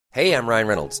Hey, I'm Ryan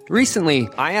Reynolds. Recently,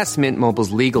 I asked Mint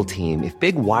Mobile's legal team if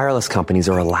big wireless companies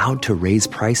are allowed to raise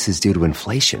prices due to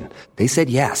inflation. They said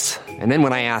yes. And then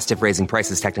when I asked if raising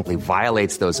prices technically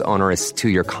violates those onerous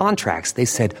two-year contracts, they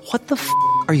said, "What the f***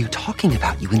 are you talking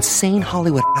about, you insane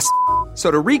Hollywood ass?" So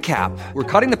to recap, we're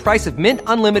cutting the price of Mint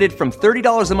Unlimited from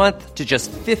 $30 a month to just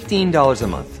 $15 a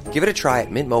month. Give it a try at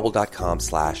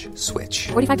mintmobile.com/switch.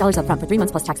 $45 up front for 3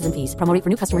 months plus taxes and fees. Promo rate for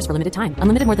new customers for limited time.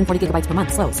 Unlimited more than 40 gigabytes per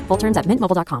month. Slows full terms at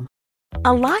mintmobile.com.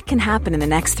 A lot can happen in the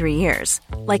next 3 years.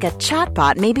 Like a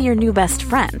chatbot may be your new best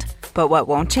friend. But what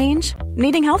won't change?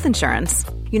 Needing health insurance.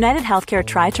 United Healthcare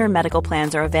Tri-Term Medical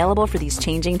Plans are available for these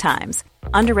changing times.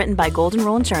 Underwritten by Golden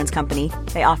Rule Insurance Company,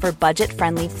 they offer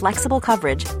budget-friendly, flexible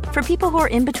coverage for people who are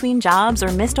in between jobs or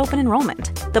missed open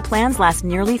enrollment. The plans last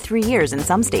nearly 3 years in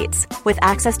some states, with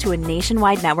access to a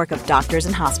nationwide network of doctors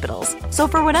and hospitals. So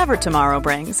for whatever tomorrow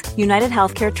brings, United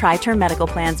Healthcare Tri-Term Medical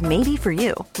Plans may be for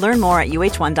you. Learn more at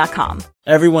uh1.com.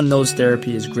 Everyone knows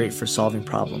therapy is great for solving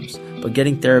problems, but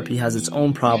getting therapy has its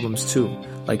own problems too,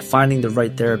 like finding the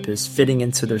right therapist, fitting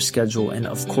into their schedule, and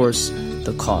of course,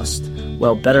 the cost.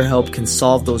 Well, BetterHelp can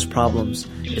solve those problems.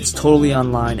 It's totally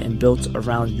online and built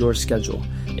around your schedule.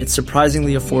 It's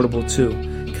surprisingly affordable too.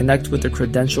 Connect with a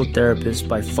credentialed therapist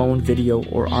by phone, video,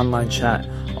 or online chat,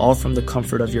 all from the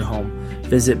comfort of your home.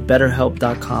 Visit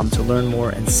BetterHelp.com to learn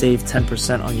more and save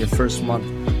 10% on your first month.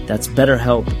 That's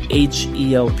BetterHelp,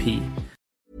 H-E-L-P.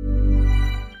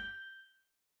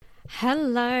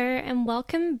 Hello and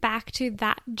welcome back to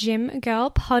That Gym Girl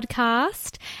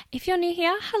podcast. If you're new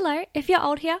here, hello. If you're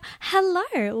old here,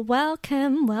 hello.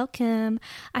 Welcome.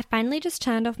 I finally just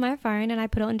turned off my phone and I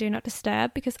put it on Do Not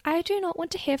Disturb because I do not want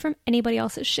to hear from anybody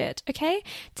else's shit, okay?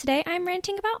 Today I'm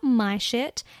ranting about my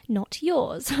shit, not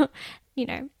yours. You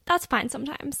know, that's fine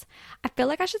sometimes. I feel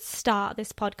like I should start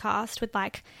this podcast with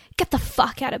like, get the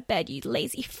fuck out of bed, you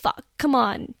lazy fuck. Come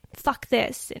on, fuck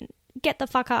this and get the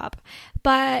fuck up.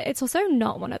 But it's also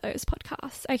not one of those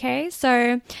podcasts, okay?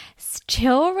 So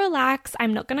chill, relax.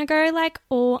 I'm not gonna go like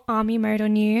all army mode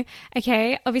on you,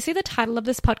 okay? Obviously the title of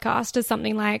this podcast is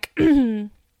something like wow,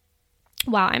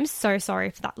 I'm so sorry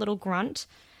for that little grunt.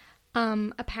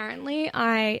 Apparently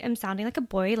I am sounding like a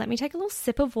boy. Let me take a little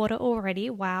sip of water already.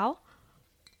 Wow,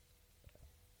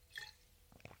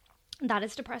 that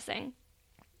is depressing.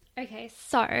 Okay,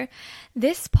 so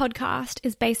this podcast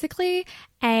is basically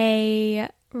a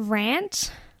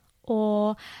rant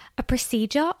or a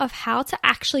procedure of how to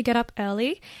actually get up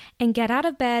early and get out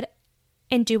of bed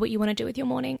and do what you want to do with your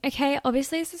morning, okay?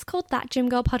 Obviously, this is called That Gym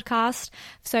Girl podcast,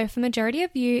 so for majority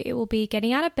of you, it will be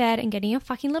getting out of bed and getting your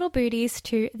fucking little booties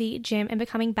to the gym and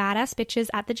becoming badass bitches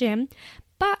at the gym.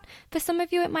 But for some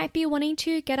of you, it might be wanting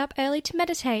to get up early to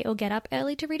meditate or get up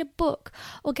early to read a book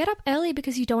or get up early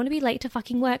because you don't want to be late to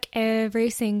fucking work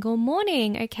every single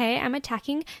morning, okay? I'm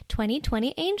attacking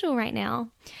 2020 Angel right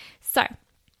now. So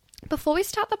before we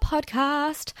start the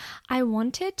podcast, I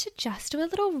wanted to just do a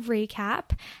little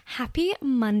recap. Happy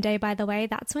Monday, by the way.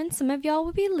 That's when some of y'all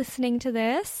will be listening to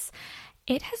this.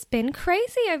 It has been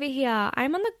crazy over here.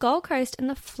 I'm on the Gold Coast and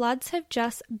the floods have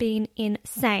just been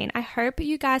insane. I hope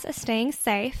you guys are staying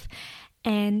safe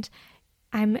and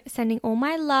I'm sending all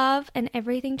my love and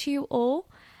everything to you all.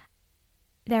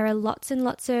 There are lots and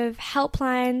lots of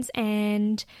helplines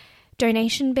and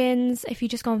donation bins. If you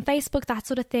just go on Facebook, that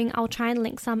sort of thing, I'll try and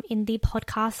link some in the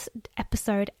podcast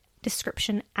episode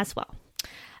description as well.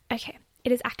 Okay.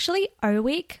 It is actually O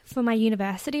week for my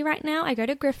university right now. I go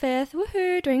to Griffith,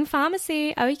 woohoo, doing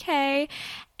pharmacy, okay.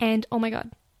 And oh my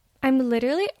God, I'm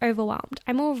literally overwhelmed.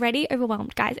 I'm already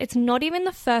overwhelmed, guys. It's not even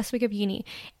the first week of uni.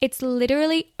 It's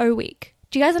literally O week.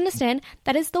 Do you guys understand?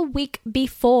 That is the week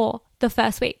before the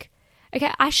first week.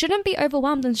 Okay, I shouldn't be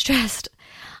overwhelmed and stressed.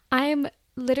 I'm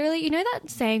literally, you know that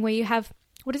saying where you have,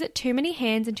 what is it, too many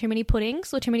hands and too many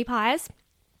puddings or too many pies?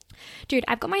 Dude,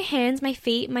 I've got my hands, my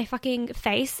feet, my fucking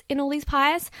face in all these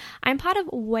pies. I'm part of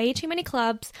way too many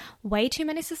clubs, way too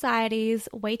many societies,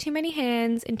 way too many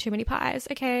hands in too many pies,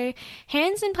 okay?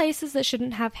 Hands in places that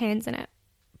shouldn't have hands in it.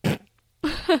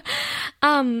 So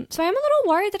I'm a little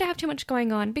worried that I have too much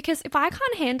going on because if I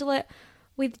can't handle it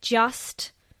with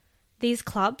just these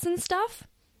clubs and stuff,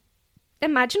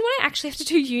 imagine when I actually have to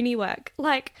do uni work.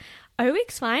 Like, O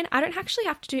week's fine. I don't actually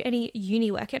have to do any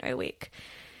uni work at O week.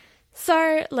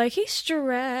 So, low-key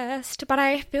stressed, but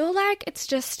I feel like it's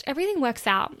just, everything works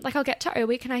out. Like, I'll get to O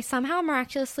week and I somehow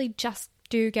miraculously just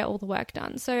do get all the work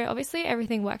done. So, obviously,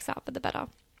 everything works out for the better.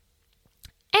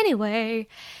 Anyway,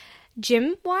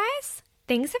 gym-wise,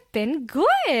 things have been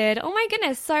good. Oh my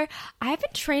goodness. So I've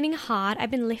been training hard.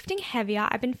 I've been lifting heavier.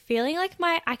 I've been feeling like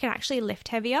I can actually lift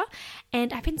heavier,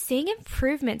 and I've been seeing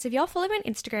improvements. If y'all follow me on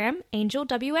Instagram,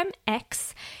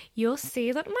 AngelWMX, you'll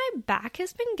see that my back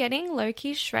has been getting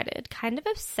low-key shredded. Kind of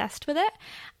obsessed with it.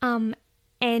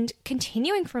 And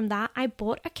continuing from that, I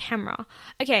bought a camera.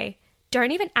 Okay,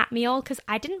 don't even at me all, because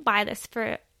I didn't buy this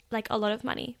for like a lot of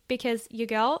money, because your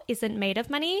girl isn't made of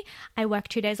money. I work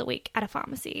 2 days a week at a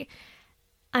pharmacy.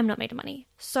 I'm not made of money.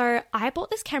 So I bought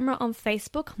this camera on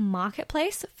Facebook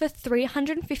Marketplace for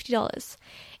 $350.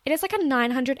 It is like a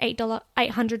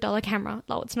 $800 camera.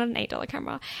 Oh, it's not an $8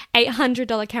 camera.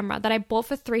 $800 camera that I bought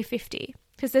for $350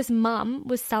 because this mum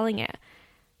was selling it.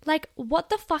 Like, what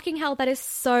the fucking hell? That is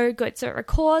so good. So it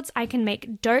records. I can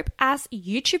make dope-ass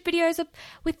YouTube videos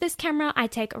with this camera. I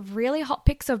take really hot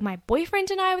pics of my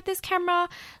boyfriend and I with this camera.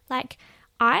 Like,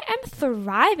 I am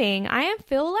thriving. I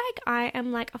feel like I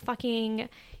am like a fucking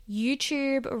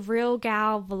YouTube real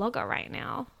gal vlogger right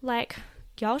now. Like,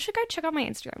 y'all should go check out my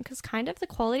Instagram because kind of the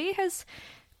quality has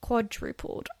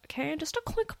quadrupled. Okay, just a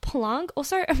quick plug.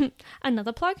 Also,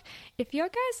 another plug. If you're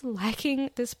guys liking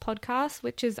this podcast,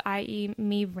 which is i.e.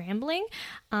 me rambling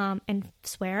and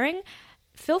swearing,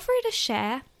 feel free to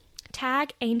share.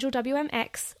 Tag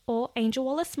AngelWMX or Angel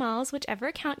Wallace Smiles, whichever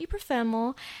account you prefer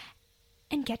more,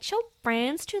 and get your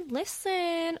friends to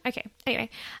listen. Okay, anyway,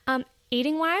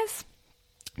 eating wise,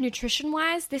 nutrition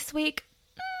wise, this week,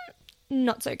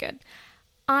 not so good.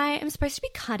 I am supposed to be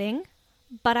cutting,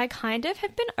 but I kind of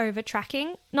have been over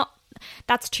tracking.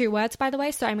 That's 2 words, by the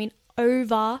way. So I mean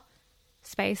over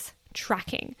space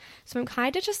tracking. So I'm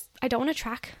kind of I don't want to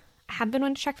track. I haven't been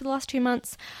wanting to track for the last 2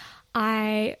 months.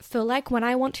 I feel like when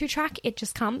I want to track, it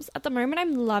just comes. At the moment,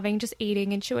 I'm loving just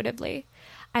eating intuitively.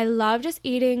 I love just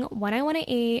eating when I want to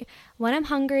eat. When I'm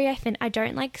hungry, I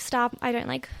don't like starve. I don't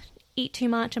like eat too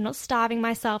much. I'm not starving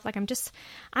myself. Like I'm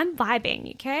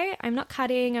vibing. Okay, I'm not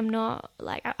cutting. I'm not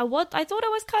like I thought I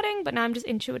was cutting, but now I'm just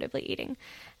intuitively eating.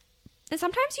 And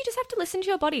sometimes you just have to listen to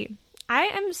your body. I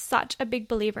am such a big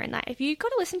believer in that. If you got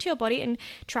to listen to your body, and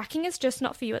tracking is just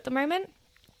not for you at the moment,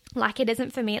 like it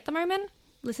isn't for me at the moment,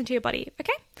 listen to your body.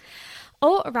 Okay.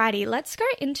 Alrighty, let's go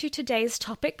into today's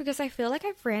topic because I feel like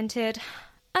I've ranted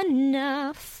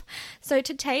enough. So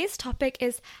today's topic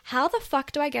is how the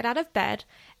fuck do I get out of bed,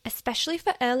 especially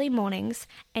for early mornings,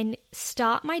 and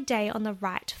start my day on the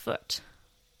right foot?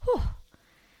 Whew.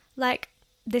 Like,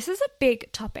 this is a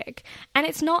big topic, and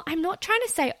I'm not trying to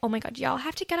say, oh my god, y'all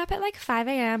have to get up at like 5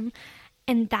 a.m.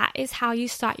 and that is how you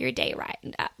start your day, right?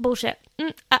 Bullshit.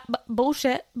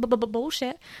 Bullshit.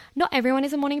 Not everyone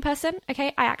is a morning person,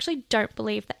 okay? I actually don't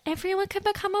believe that everyone can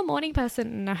become a morning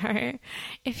person. No.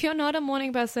 If you're not a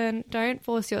morning person, don't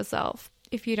force yourself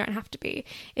if you don't have to be.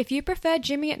 If you prefer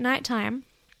gymming at nighttime,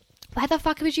 why the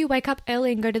fuck would you wake up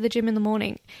early and go to the gym in the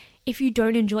morning if you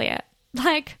don't enjoy it?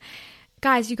 Like,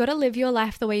 guys, you got to live your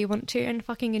life the way you want to and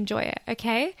fucking enjoy it,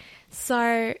 okay?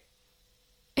 So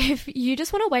if you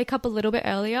just want to wake up a little bit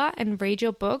earlier and read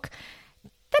your book,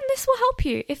 then this will help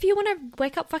you. If you want to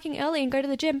wake up fucking early and go to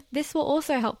the gym, this will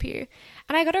also help you.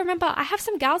 And I got to remember, I have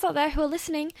some gals out there who are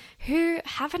listening who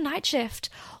have a night shift,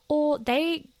 or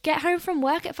they get home from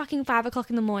work at fucking 5 o'clock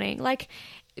in the morning. Like,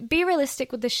 be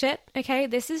realistic with this shit, okay?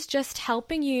 This is just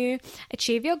helping you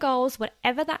achieve your goals,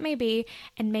 whatever that may be,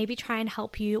 and maybe try and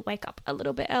help you wake up a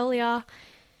little bit earlier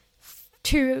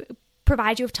to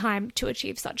provide you with time to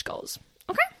achieve such goals.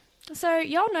 Okay? So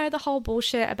y'all know the whole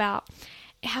bullshit about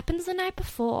it happens the night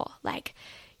before. Like,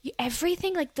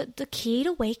 everything, like the key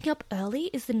to waking up early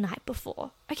is the night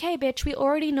before. Okay, bitch, we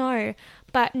already know.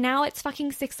 But now it's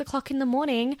fucking 6 o'clock in the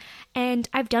morning and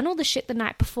I've done all the shit the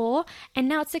night before, and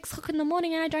now it's 6 o'clock in the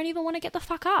morning and I don't even want to get the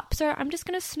fuck up. So I'm just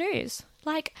going to snooze.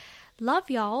 Like,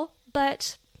 love y'all,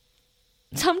 but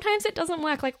sometimes it doesn't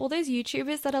work. Like all those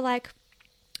YouTubers that are like,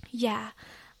 yeah,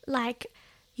 like,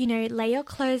 you know, lay your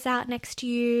clothes out next to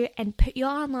you and put your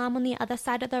alarm on the other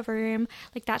side of the room.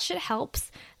 Like, that shit helps.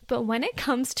 But when it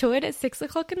comes to it at 6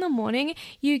 o'clock in the morning,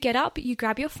 you get up, you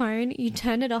grab your phone, you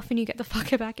turn it off, and you get the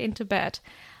fuck back into bed.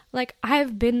 Like,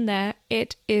 I've been there.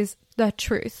 It is the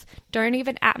truth. Don't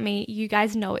even at me. You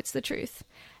guys know it's the truth.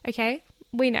 Okay?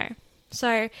 We know.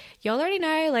 So y'all already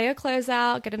know, lay your clothes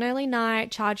out, get an early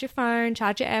night, charge your phone,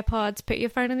 charge your AirPods, put your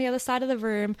phone on the other side of the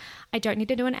room. I don't need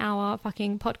to do an hour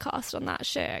fucking podcast on that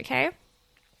shit, okay?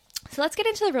 So let's get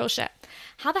into the real shit.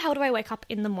 How the hell do I wake up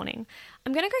in the morning?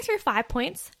 I'm going to go through 5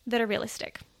 points that are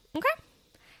realistic, okay?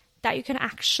 That you can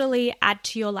actually add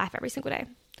to your life every single day.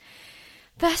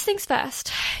 First things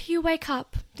first, you wake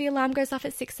up the alarm goes off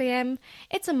at 6 a.m.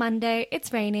 It's a Monday,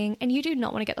 it's raining, and you do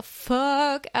not want to get the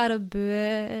fuck out of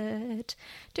bed.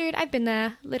 Dude, I've been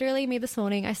there. Literally me this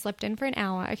morning, I slept in for an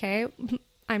hour, okay?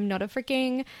 I'm not a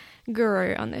freaking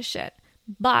guru on this shit.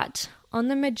 But on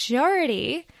the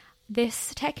majority,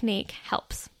 this technique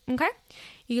helps, okay?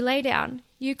 You lay down,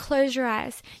 you close your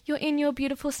eyes, you're in your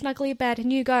beautiful snuggly bed,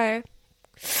 and you go,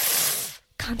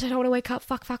 cunt, I don't want to wake up,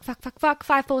 fuck,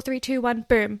 5, 4, 3, 2, 1,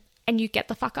 boom, and you get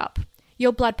the fuck up.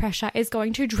 Your blood pressure is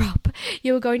going to drop.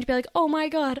 You're going to be like, oh my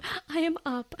God, I am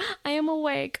up. I am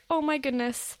awake. Oh my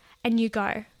goodness. And you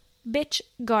go. Bitch,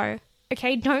 go.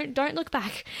 Okay, don't look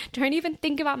back. Don't even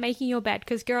think about making your bed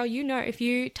because, girl, you know if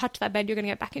you touch that bed, you're going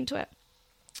to get back into it.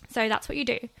 So that's what you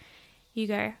do. You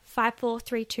go 5, 4,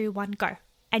 3, 2, 1, go.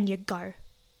 And you go.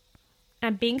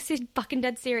 I'm being fucking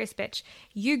dead serious, bitch.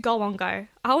 You go on go.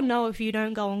 I'll know if you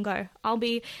don't go on go.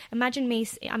 Imagine me,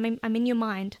 I'm in your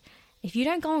mind. If you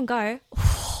don't go and go,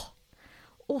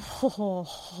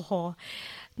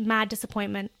 mad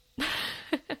disappointment.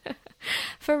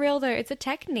 For real though, it's a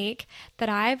technique that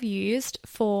I've used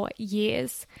for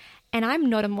years and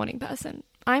I'm not a morning person.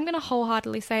 I'm going to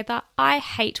wholeheartedly say that I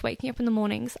hate waking up in the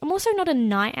mornings. I'm also not a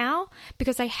night owl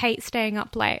because I hate staying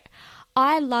up late.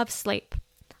 I love sleep.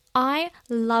 I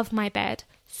love my bed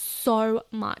so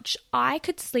much. I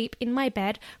could sleep in my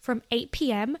bed from 8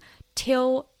 p.m.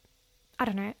 till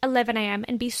 11 a.m.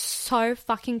 and be so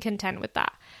fucking content with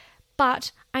that.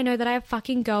 But I know that I have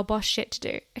fucking girl boss shit to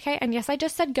do, okay? And yes, I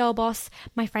just said girl boss.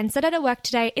 My friend said it at work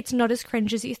today. It's not as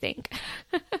cringe as you think.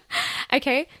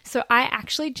 Okay? So I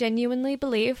actually genuinely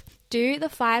believe do the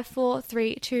 5, 4,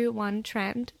 3, 2, 1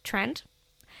 trend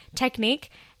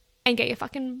technique and get your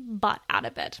fucking butt out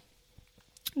of bed.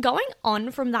 Going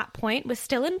on from that point, we're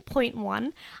still in point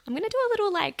 1. I'm going to do a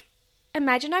little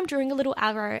imagine I'm drawing a little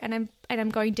arrow and I'm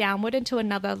going downward into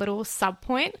another little sub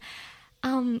point.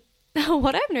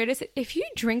 What I've noticed, if you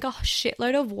drink a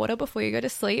shitload of water before you go to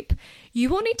sleep, you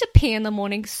will need to pee in the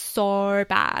morning so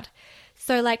bad.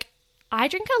 So I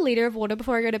drink a liter of water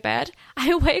before I go to bed.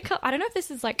 I wake up, I don't know if this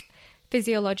is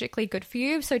physiologically good for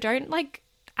you. So don't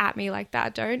at me like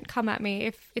that. Don't come at me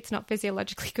if it's not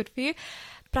physiologically good for you.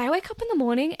 But I wake up in the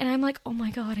morning and I'm like, oh my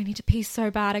God, I need to pee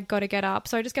so bad. I got to get up.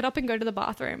 So I just get up and go to the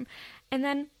bathroom. And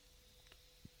then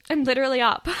I'm literally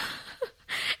up.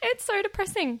 It's so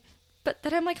depressing. But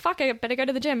then I'm like, fuck, I better go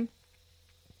to the gym.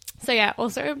 So yeah,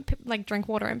 also drink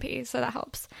water and pee. So that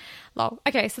helps. Lol.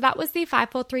 Okay, so that was the 5,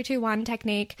 4, 3, 2, 1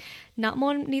 technique. Not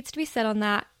more needs to be said on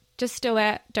that. Just do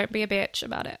it. Don't be a bitch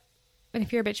about it. And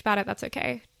if you're a bitch about it, that's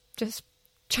okay. Just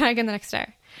try again the next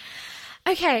day.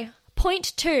 Okay,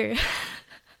 point 2.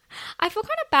 I feel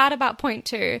kind of bad about point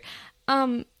 2.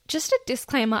 Just a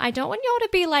disclaimer. I don't want y'all to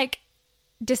be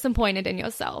disappointed in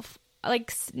yourself.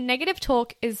 Negative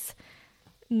talk is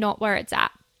not where it's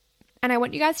at. And I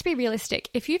want you guys to be realistic.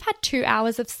 If you've had 2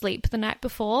 hours of sleep the night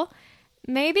before,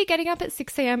 maybe getting up at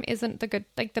 6 a.m. isn't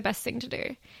the best thing to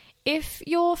do. If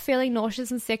you're feeling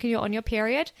nauseous and sick and you're on your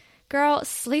period, girl,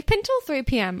 sleep until 3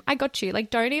 p.m. I got you.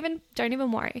 Don't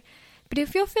even worry. But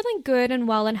if you're feeling good and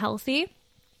well and healthy,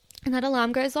 and that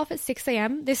alarm goes off at 6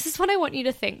 a.m., this is what I want you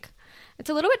to think. It's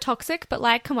a little bit toxic,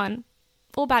 but come on.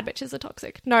 All bad bitches are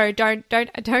toxic. No, don't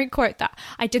quote that.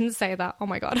 I didn't say that. Oh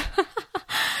my God.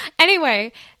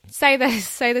 Anyway, say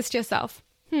this to yourself.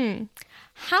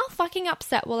 How fucking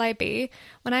upset will I be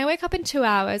when I wake up in 2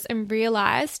 hours and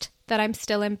realized that I'm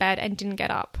still in bed and didn't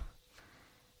get up?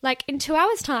 In 2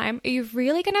 hours time, are you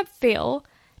really going to feel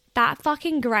that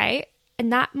fucking great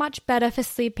and that much better for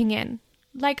sleeping in?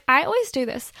 I always do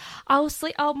this. I'll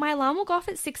sleep. My alarm will go off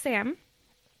at 6 a.m.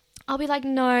 I'll be like,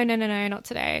 no, not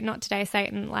today,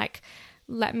 Satan.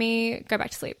 Let me go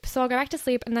back to sleep. So I'll go back to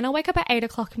sleep and then I'll wake up at 8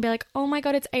 o'clock and be like, oh my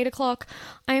God, it's 8 o'clock.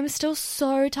 I am still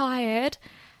so tired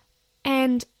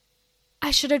and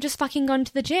I should have just fucking gone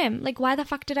to the gym. Why the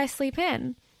fuck did I sleep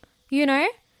in? You know?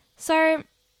 So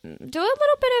do a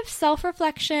little bit of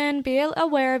self-reflection, be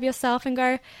aware of yourself and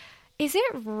go, is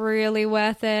it really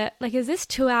worth it? Is this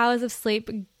 2 hours of sleep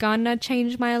gonna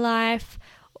change my life?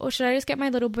 Or should I just get my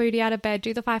little booty out of bed,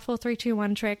 do the 5, 4, 3, 2,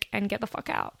 1 trick and get the fuck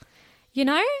out? You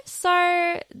know?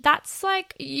 So that's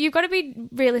you've got to be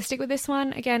realistic with this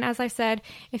one. Again, as I said,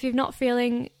 if you're not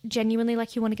feeling genuinely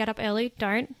like you want to get up early,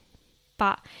 don't.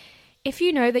 But if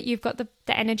you know that you've got the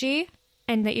energy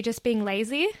and that you're just being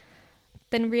lazy,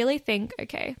 then really think,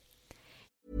 okay.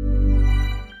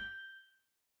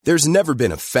 There's never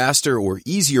been a faster or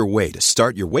easier way to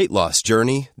start your weight loss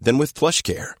journey than with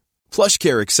PlushCare.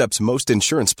 PlushCare accepts most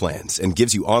insurance plans and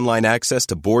gives you online access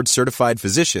to board-certified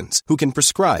physicians who can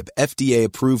prescribe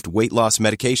FDA-approved weight loss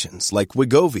medications like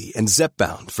Wegovy and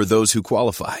Zepbound for those who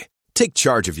qualify. Take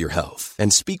charge of your health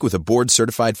and speak with a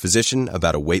board-certified physician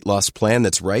about a weight loss plan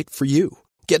that's right for you.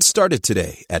 Get started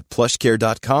today at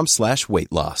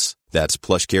plushcare.com/weight loss. That's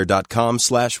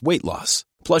plushcare.com/weight loss.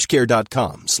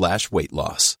 plushcare.com/weight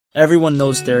loss. Everyone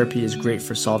knows therapy is great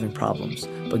for solving problems,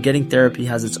 but getting therapy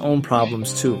has its own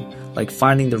problems too, like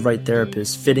finding the right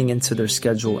therapist, fitting into their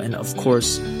schedule, and of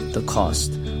course, the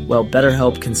cost. Well,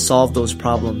 BetterHelp can solve those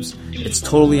problems. It's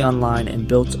totally online and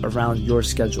built around your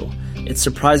schedule. It's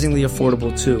surprisingly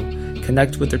affordable too.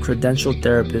 Connect with a credentialed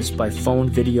therapist by phone,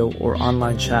 video, or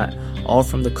online chat, all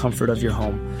from the comfort of your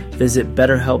home. Visit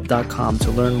BetterHelp.com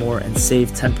to learn more and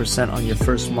save 10% on your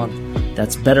first month.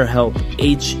 That's BetterHelp,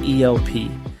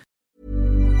 H-E-L-P.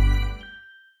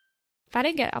 If I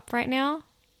didn't get up right now,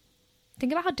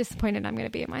 think about how disappointed I'm going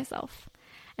to be in myself.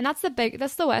 And that's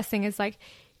the worst thing, is like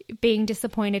being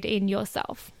disappointed in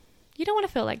yourself. You don't want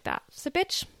to feel like that. So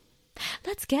bitch,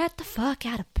 let's get the fuck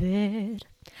out of bed.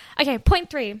 Okay, point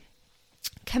 3.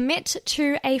 Commit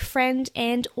to a friend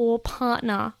and or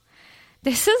partner.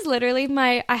 This is literally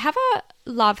I have a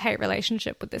love-hate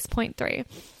relationship with this point 3.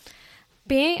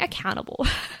 Being accountable.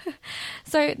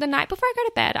 So the night before I go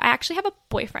to bed, I actually have a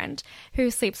boyfriend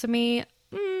who sleeps with me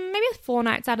maybe 4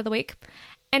 nights out of the week.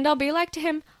 And I'll be like to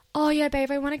him, oh yeah,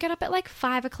 babe, I want to get up at like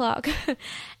 5 o'clock.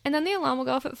 And then the alarm will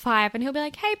go off at 5 and he'll be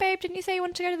like, hey babe, didn't you say you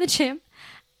wanted to go to the gym?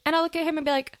 And I'll look at him and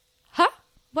be like, huh?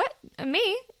 What?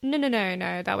 Me? No.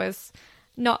 That was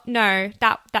not, no,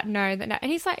 that no. And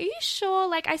he's like, are you sure?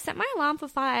 Like, I set my alarm for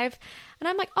 5. And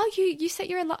I'm like, oh, you set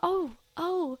your alarm.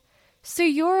 Oh. So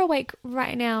you're awake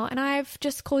right now and I've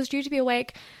just caused you to be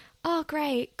awake. Oh,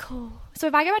 great. Cool. So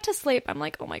if I go back to sleep, I'm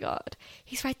like, oh my God,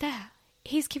 he's right there.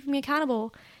 He's keeping me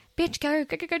accountable. Bitch, go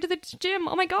to the gym.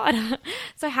 Oh my God.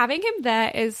 So having him there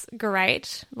is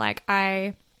great. Like,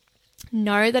 I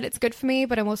know that it's good for me,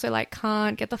 but I'm also like,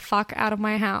 can't get the fuck out of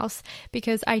my house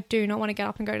because I do not want to get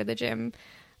up and go to the gym.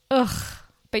 Ugh.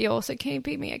 But you're also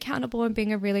keeping me accountable and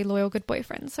being a really loyal, good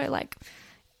boyfriend. So like,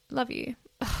 love you.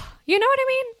 Ugh. You know what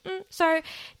I mean? So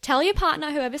tell your partner,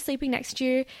 whoever's sleeping next to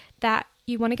you, that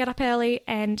you want to get up early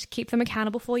and keep them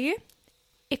accountable for you.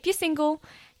 If you're single,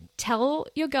 tell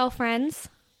your girlfriends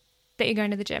that you're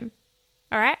going to the gym.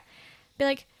 All right? Be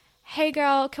like, hey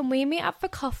girl, can we meet up for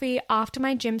coffee after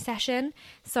my gym session?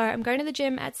 So I'm going to the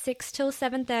gym at 6 till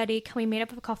 7:30. Can we meet up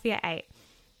for coffee at 8?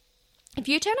 If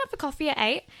you turn up for coffee at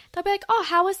 8, they'll be like, oh,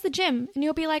 how was the gym? And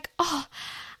you'll be like, oh,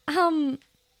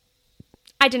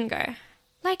 I didn't go.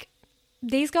 Like,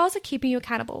 these girls are keeping you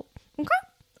accountable.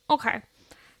 Okay.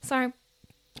 So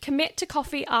commit to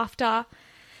coffee after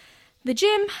the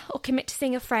gym or commit to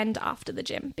seeing a friend after the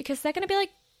gym, because they're going to be like,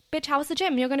 bitch, how was the gym?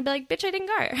 And you're going to be like, bitch, I didn't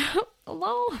go.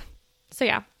 Lol. So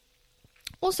yeah.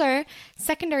 Also,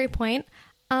 secondary point,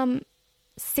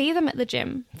 see them at the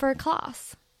gym for a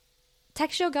class.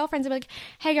 Text your girlfriends and be like,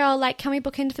 hey girl, like, can we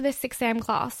book in for this 6 a.m.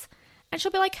 class? And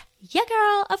she'll be like, yeah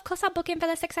girl, of course I'll book in for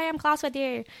the 6 a.m. class with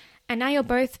you. And now you're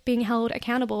both being held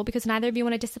accountable because neither of you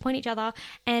want to disappoint each other.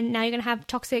 And now you're going to have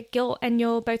toxic guilt and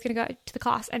you're both going to go to the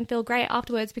class and feel great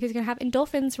afterwards because you're going to have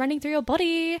endorphins running through your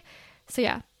body. So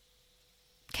yeah,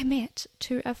 commit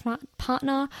to a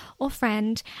partner or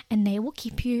friend and they will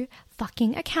keep you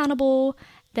fucking accountable.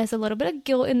 There's a little bit of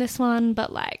guilt in this one,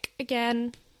 but like,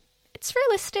 again, it's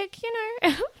realistic, you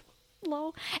know.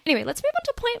 Lol. Anyway, let's move on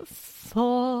to point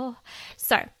 4.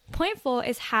 So point 4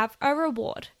 is have a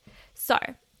reward. So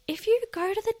if you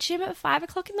go to the gym at 5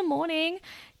 o'clock in the morning,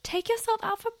 take yourself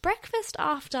out for breakfast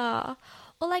after.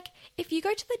 Or like, if you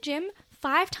go to the gym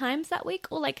 5 times that week,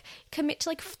 or like commit to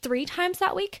like 3 times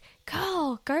that week,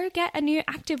 girl, go get a new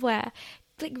activewear.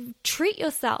 Like, treat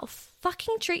yourself.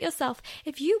 Fucking treat yourself.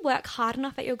 If you work hard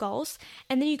enough at your goals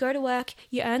and then you go to work,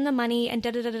 you earn the money and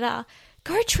da-da-da-da-da,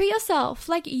 go treat yourself.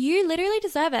 Like, you literally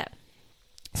deserve it.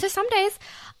 So some days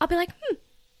I'll be like,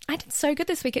 I did so good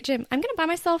this week at gym. I'm going to buy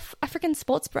myself a freaking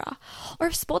sports bra. Or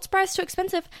if sports bra is too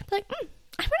expensive, be like, I'm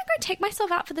going to go take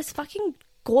myself out for this fucking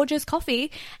gorgeous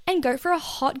coffee and go for a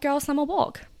hot girl summer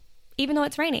walk, even though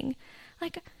it's raining.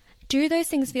 Like, do those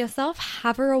things for yourself.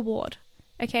 Have a reward.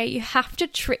 Okay, you have to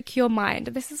trick your mind.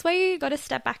 This is where you got to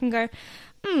step back and go,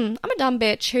 I'm a dumb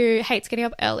bitch who hates getting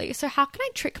up early. So how can I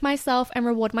trick myself and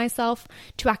reward myself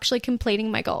to actually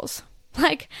completing my goals?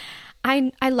 Like,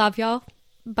 I love y'all,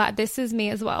 but this is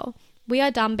me as well. We are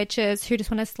dumb bitches who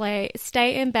just want to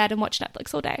stay in bed and watch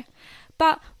Netflix all day.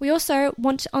 But we also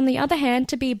want, on the other hand,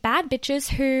 to be bad bitches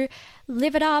who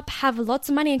live it up, have lots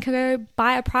of money and can go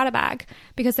buy a Prada bag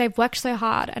because they've worked so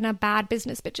hard and are bad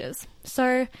business bitches.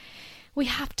 So we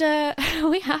have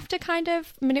to kind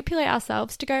of manipulate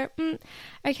ourselves to go,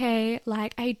 okay,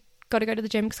 like, I got to go to the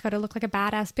gym because I got to look like a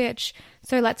badass bitch.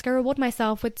 So let's go reward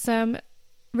myself with some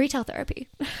retail therapy.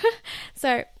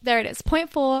 So there it is. Point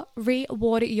 4,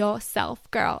 reward yourself,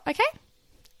 girl. Okay?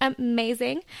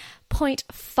 Amazing. Point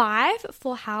 5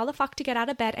 for how the fuck to get out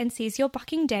of bed and seize your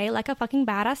fucking day like a fucking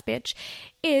badass bitch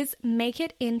is make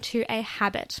it into a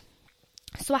habit.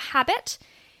 So a habit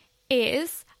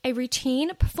is a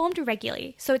routine performed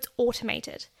regularly, so it's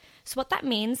automated. So what that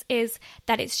means is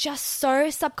that it's just so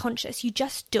subconscious. You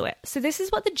just do it. So this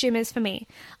is what the gym is for me.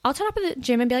 I'll turn up at the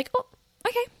gym and be like, oh,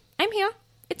 okay, I'm here.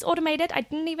 It's automated. I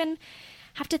didn't even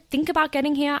have to think about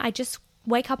getting here. I just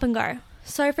wake up and go.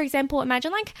 So for example,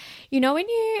 imagine like, you know, when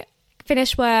you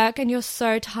finish work and you're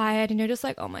so tired and you're just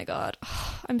like, oh my God,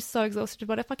 I'm so exhausted.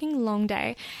 What a fucking long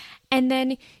day. And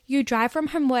then you drive from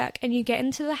home work and you get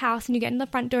into the house and you get in the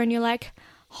front door and you're like,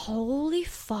 holy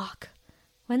fuck.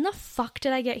 When the fuck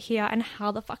did I get here and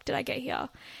how the fuck did I get here?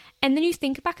 And then you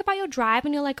think back about your drive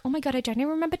and you're like, oh my God, I don't even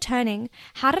remember turning.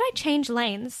 How did I change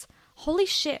lanes? Holy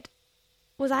shit.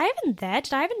 Was I even there?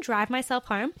 Did I even drive myself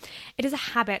home? It is a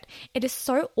habit. It is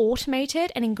so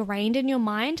automated and ingrained in your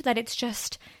mind that it's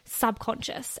just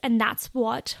subconscious. And that's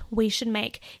what we should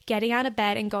make getting out of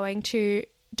bed and going to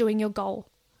doing your goal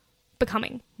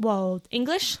becoming. Whoa,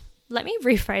 English? Let me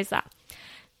rephrase that.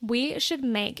 We should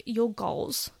make your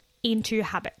goals into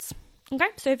habits. Okay,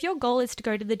 so if your goal is to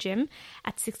go to the gym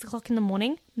at 6 o'clock in the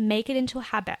morning, make it into a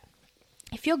habit.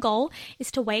 If your goal is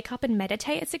to wake up and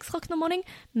meditate at 6 o'clock in the morning,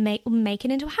 make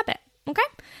it into a habit. Okay,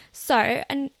 so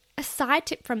and a side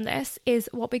tip from this is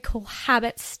what we call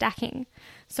habit stacking.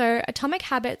 So Atomic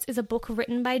Habits is a book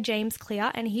written by James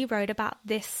Clear, and he wrote about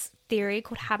this theory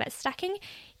called habit stacking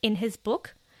in his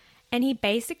book. And he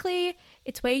basically,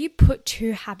 it's where you put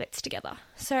two habits together.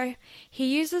 So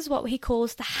he uses what he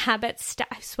calls the habit stack.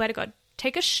 I swear to God,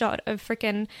 take a shot of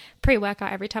freaking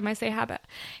pre-workout every time I say habit.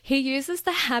 He uses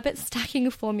the habit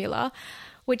stacking formula,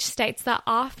 which states that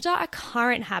after a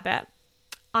current habit,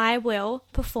 I will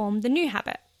perform the new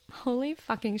habit. Holy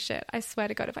fucking shit. I swear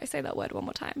to God if I say that word one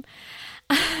more time.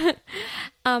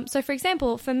 So for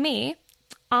example, for me,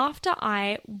 after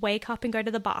I wake up and go to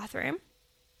the bathroom,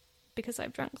 because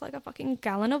I've drunk like a fucking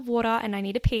gallon of water and I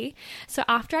need to pee. So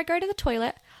after I go to the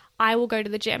toilet, I will go to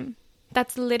the gym.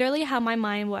 That's literally how my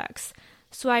mind works.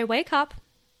 So I wake up,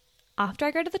 after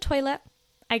I go to the toilet,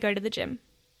 I go to the gym.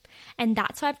 And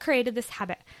that's why I've created this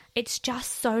habit. It's just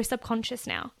so subconscious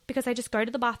now because I just go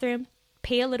to the bathroom,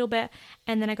 pee a little bit,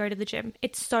 and then I go to the gym.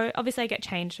 It's so, obviously I get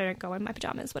changed. I don't go in my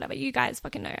pajamas, whatever. You guys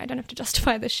fucking know. I don't have to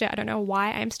justify this shit. I don't know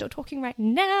why I'm still talking right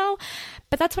now,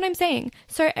 but that's what I'm saying.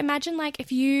 So imagine like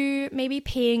if you, maybe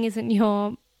peeing isn't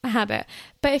your habit,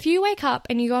 but if you wake up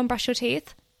and you go and brush your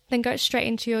teeth, then go straight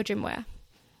into your gym wear.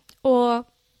 Or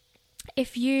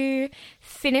if you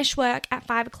finish work at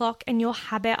 5 o'clock and your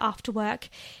habit after work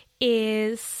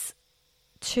is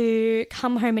to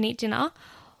come home and eat dinner,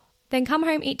 then come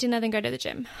home, eat dinner, then go to the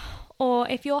gym. Or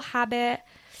if your habit,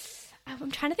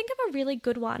 I'm trying to think of a really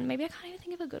good one. Maybe I can't even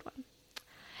think of a good one.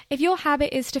 If your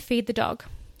habit is to feed the dog.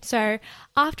 So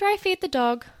after I feed the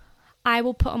dog, I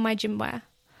will put on my gym wear.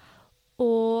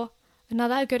 Or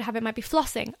another good habit might be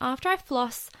flossing. After I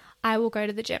floss, I will go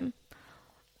to the gym.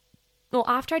 Or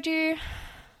after I do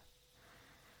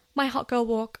my hot girl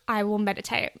walk, I will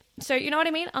meditate. So you know what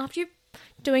I mean? After you're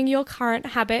doing your current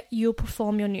habit, you'll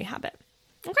perform your new habit.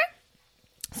 Okay?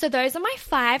 So those are my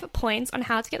 5 points on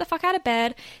how to get the fuck out of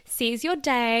bed, seize your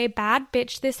day, bad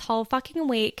bitch this whole fucking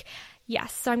week.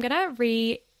 Yes, so I'm going to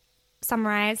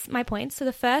re-summarize my points. So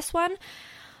the first one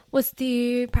was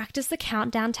to practice the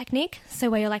countdown technique. So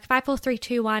where you're like 5, 4, 3,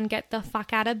 2, 1, get the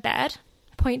fuck out of bed.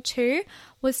 Point 2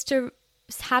 was to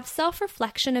have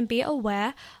self-reflection and be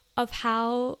aware of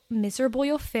how miserable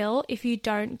you'll feel if you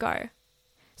don't go.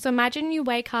 So imagine you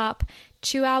wake up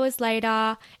 2 hours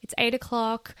later, it's 8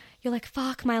 o'clock, you're like,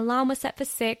 fuck, my alarm was set for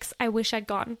 6, I wish I'd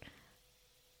gone.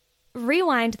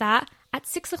 Rewind that, at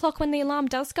 6 o'clock when the alarm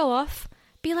does go off,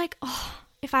 be like, oh,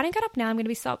 if I don't get up now, I'm going to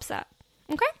be so upset.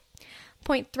 Okay?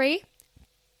 Point 3,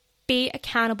 be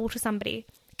accountable to somebody.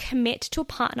 Commit to a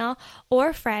partner or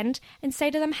a friend and say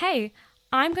to them, hey,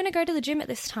 I'm going to go to the gym at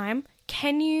this time.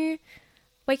 Can you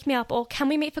wake me up? Or can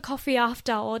we meet for coffee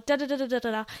after? Or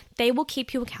da-da-da-da-da-da. They will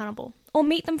keep you accountable. Or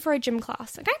meet them for a gym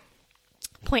class, okay?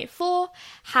 Point 4,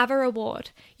 have a reward.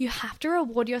 You have to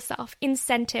reward yourself.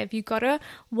 Incentive. You got to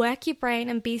work your brain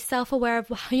and be self-aware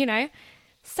of,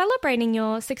 celebrating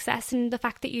your success and the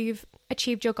fact that you've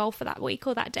achieved your goal for that week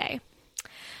or that day.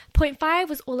 Point 5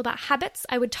 was all about habits.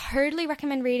 I would totally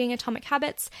recommend reading Atomic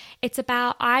Habits. It's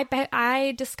about,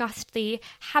 I discussed the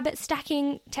habit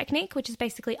stacking technique, which is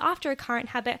basically after a current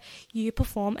habit, you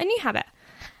perform a new habit.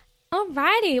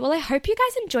 Alrighty, well, I hope you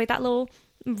guys enjoyed that little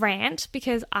rant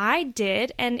because I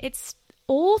did, and it's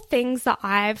all things that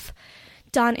I've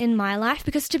done in my life,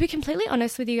 because to be completely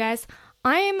honest with you guys,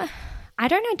 I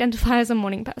don't identify as a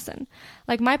morning person.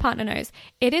 Like, my partner knows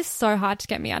it is so hard to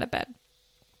get me out of bed.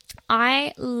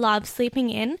 I love sleeping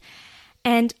in,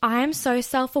 and I'm so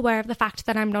self-aware of the fact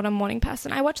that I'm not a morning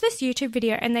person. I watched this YouTube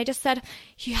video and they just said,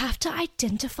 you have to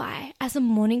identify as a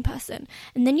morning person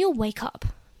and then you'll wake up.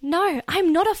 No,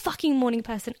 I'm not a fucking morning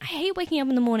person. I hate waking up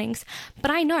in the mornings, but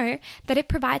I know that it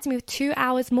provides me with 2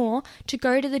 hours more to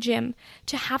go to the gym,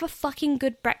 to have a fucking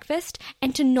good breakfast,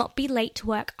 and to not be late to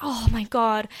work. Oh my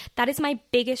God, that is my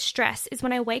biggest stress, is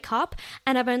when I wake up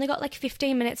and I've only got like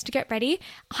 15 minutes to get ready.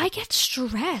 I get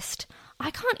stressed.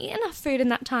 I can't eat enough food in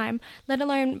that time, let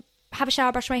alone have a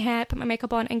shower, brush my hair, put my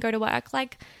makeup on, and go to work.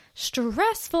 Like,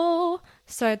 stressful.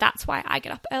 So that's why I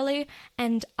get up early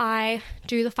and I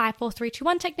do the 5, 4, 3, 2,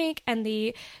 1 technique and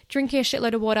the drinking a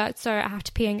shitload of water so I have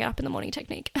to pee and get up in the morning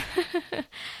technique.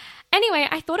 Anyway,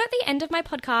 I thought at the end of my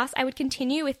podcast I would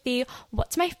continue with the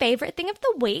what's my favorite thing of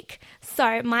the week.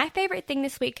 So my favorite thing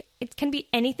this week, it can be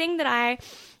anything that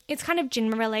it's kind of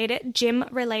gym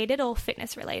related or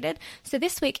fitness related. So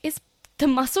this week is the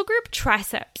muscle group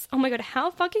triceps. Oh my God, how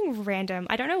fucking random.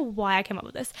 I don't know why I came up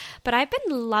with this, but I've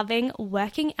been loving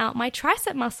working out my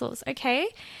tricep muscles, okay?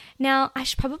 Now, I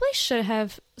probably should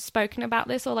have spoken about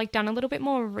this or like done a little bit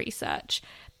more research,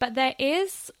 but there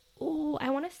is,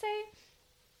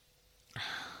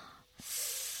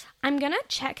 I'm going to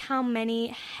check how many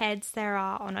heads there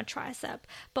are on a tricep,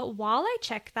 but while I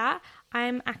check that,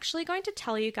 I'm actually going to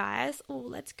tell you guys,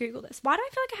 let's Google this. Why do I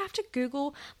feel like I have to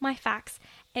Google my facts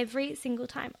every single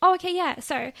time? Oh, okay, yeah.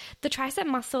 So the tricep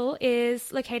muscle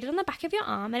is located on the back of your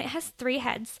arm and it has 3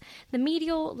 heads, the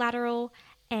medial, lateral,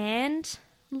 and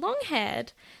long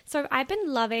head. So I've been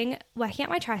loving working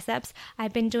out my triceps.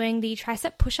 I've been doing the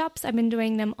tricep push-ups. I've been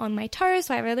doing them on my toes.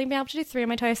 So I've really been able to do 3 on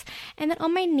my toes and then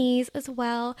on my knees as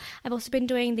well. I've also been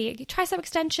doing the tricep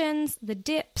extensions, the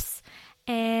dips,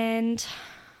 and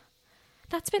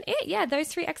that's been it. Yeah, those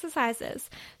 3 exercises.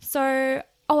 So,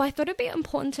 I thought it'd be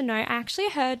important to know. I actually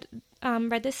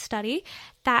read this study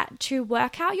that to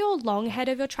work out your long head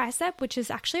of your tricep, which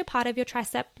is actually a part of your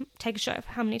tricep, take a shot of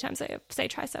how many times I say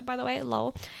tricep, by the way,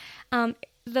 lol.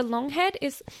 The long head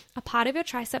is a part of your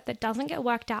tricep that doesn't get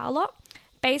worked out a lot.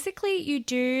 Basically, you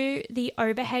do the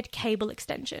overhead cable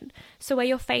extension. So where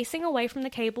you're facing away from the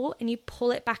cable and you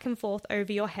pull it back and forth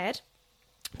over your head.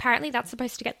 Apparently that's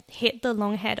supposed to hit the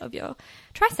long head of your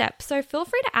tricep. So feel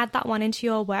free to add that one into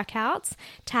your workouts.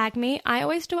 Tag me. I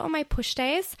always do it on my push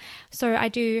days. So I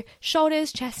do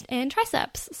shoulders, chest, and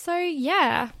triceps. So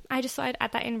yeah, I just thought I'd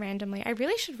add that in randomly. I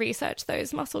really should research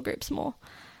those muscle groups more.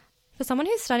 For someone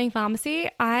who's studying pharmacy,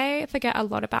 I forget a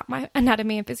lot about my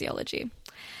anatomy and physiology.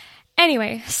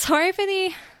 Anyway, sorry for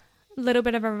the little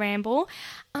bit of a ramble.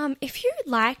 If you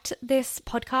liked this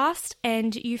podcast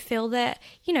and you feel that,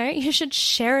 you should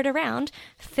share it around,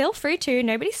 feel free to.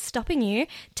 Nobody's stopping you.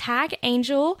 Tag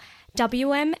Angel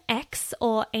WMX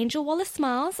or Angel Wallace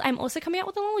Smiles. I'm also coming out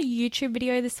with a little YouTube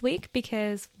video this week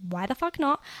because why the fuck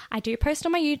not? I do post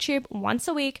on my YouTube once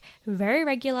a week, very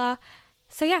regular.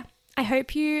 So yeah, I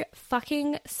hope you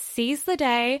fucking seize the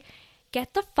day,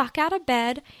 get the fuck out of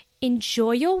bed,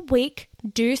 enjoy your week,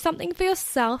 do something for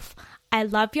yourself. I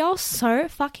love y'all so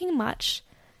fucking much.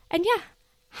 And yeah,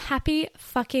 happy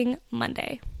fucking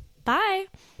Monday. Bye.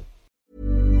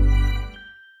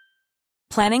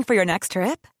 Planning for your next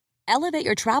trip? Elevate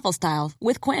your travel style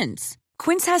with Quince.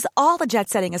 Quince has all the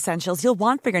jet-setting essentials you'll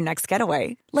want for your next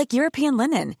getaway, like European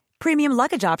linen, premium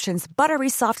luggage options, buttery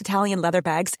soft Italian leather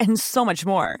bags, and so much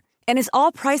more. And is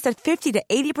all priced at 50 to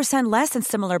 80% less than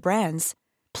similar brands.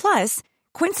 Plus,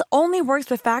 Quince only works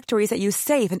with factories that use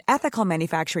safe and ethical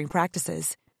manufacturing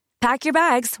practices. Pack your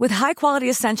bags with high-quality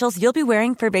essentials you'll be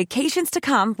wearing for vacations to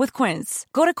come with Quince.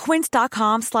 Go to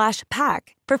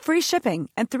quince.com/pack for free shipping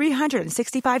and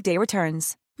 365-day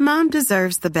returns. Mom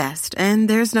deserves the best, and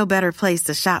there's no better place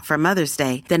to shop for Mother's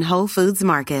Day than Whole Foods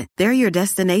Market. They're your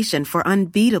destination for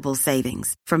unbeatable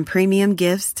savings, from premium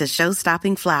gifts to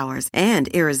show-stopping flowers and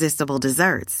irresistible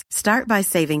desserts. Start by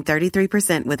saving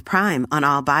 33% with Prime on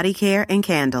all body care and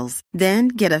candles. Then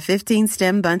get a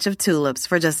 15-stem bunch of tulips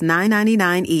for just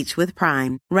 $9.99 each with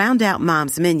Prime. Round out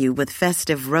Mom's menu with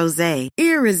festive rosé,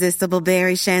 irresistible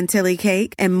berry chantilly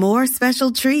cake, and more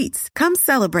special treats. Come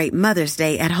celebrate Mother's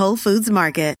Day at Whole Foods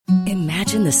Market.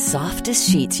 Imagine the softest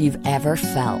sheets you've ever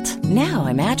felt. Now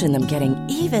imagine them getting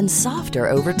even softer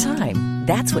over time.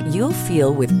 That's what you'll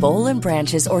feel with Boll &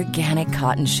 Branch's organic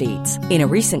cotton sheets. In a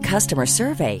recent customer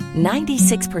survey,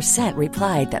 96%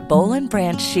 replied that Boll &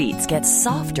 Branch sheets get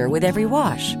softer with every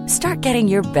wash. Start getting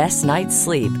your best night's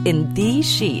sleep in these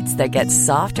sheets that get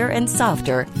softer and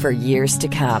softer for years to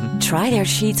come. Try their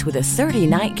sheets with a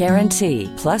 30-night guarantee.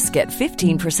 Plus, get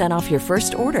 15% off your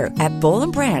first order at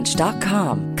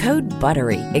BollandBranch.com. Code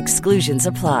BUTTERY. Exclusions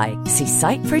apply. See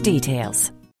site for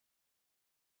details.